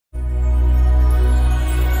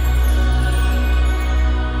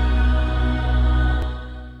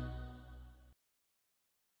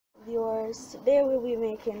today we'll be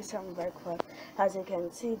making some breakfast. As you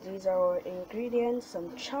can see, these are our ingredients: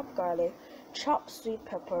 some chopped garlic, chopped sweet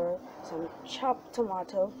pepper, some chopped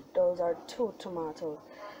tomato, those are 2 tomatoes,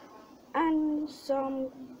 and some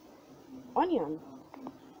onion.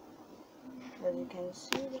 As you can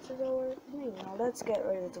see, this is our thing. Now let's get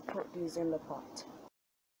ready to put these in the pot.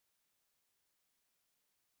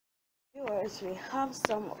 Viewers, we have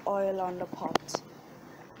some oil on the pot.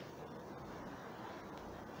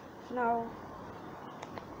 Now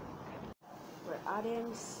we're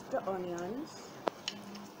adding the onions.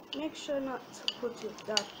 Make sure not to put it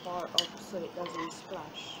that far up so it doesn't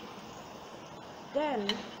splash. Then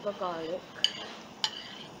the garlic.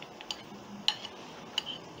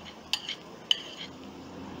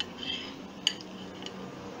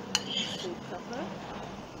 Sweet pepper.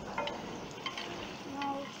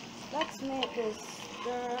 Now let's make this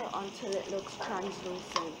stir until it looks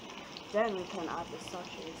translucent. Then we can add the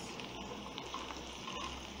sausages.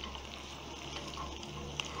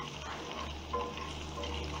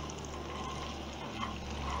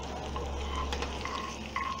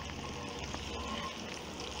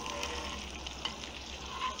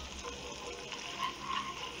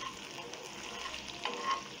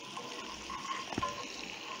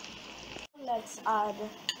 Let's add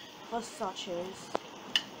the sausages.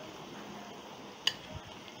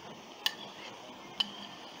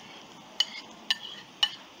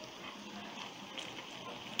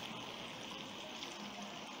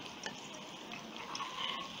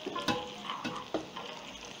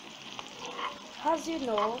 As you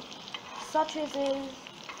know, sausages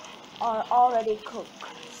are already cooked,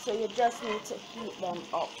 so you just need to heat them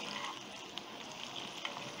up.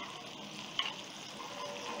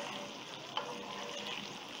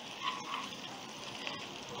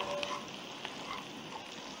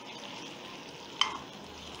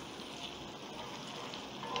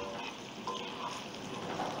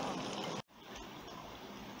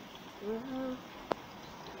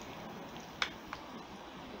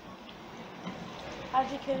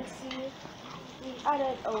 As you can see, we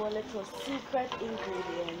added our little secret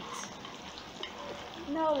ingredient.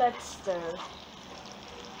 Now let's stir.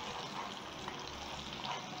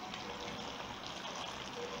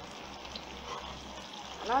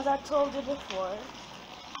 And as I told you before,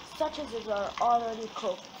 sausages are already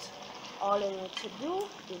cooked. All you need to do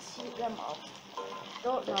is heat them up.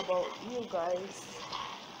 Don't know about you guys.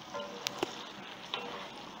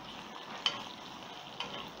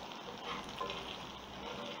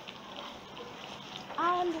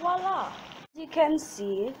 And voila! As you can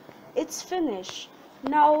see, it's finished.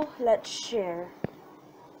 Now let's share.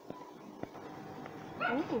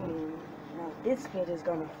 Now this plate is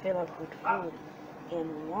gonna fill up with food.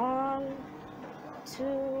 In 1,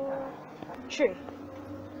 2, 3.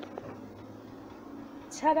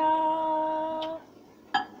 Ta-da!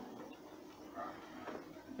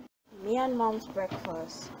 Me and Mom's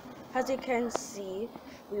breakfast. As you can see,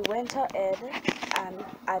 we went ahead and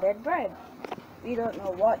added bread. We don't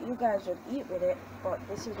know what you guys would eat with it, but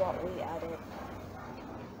this is what we added.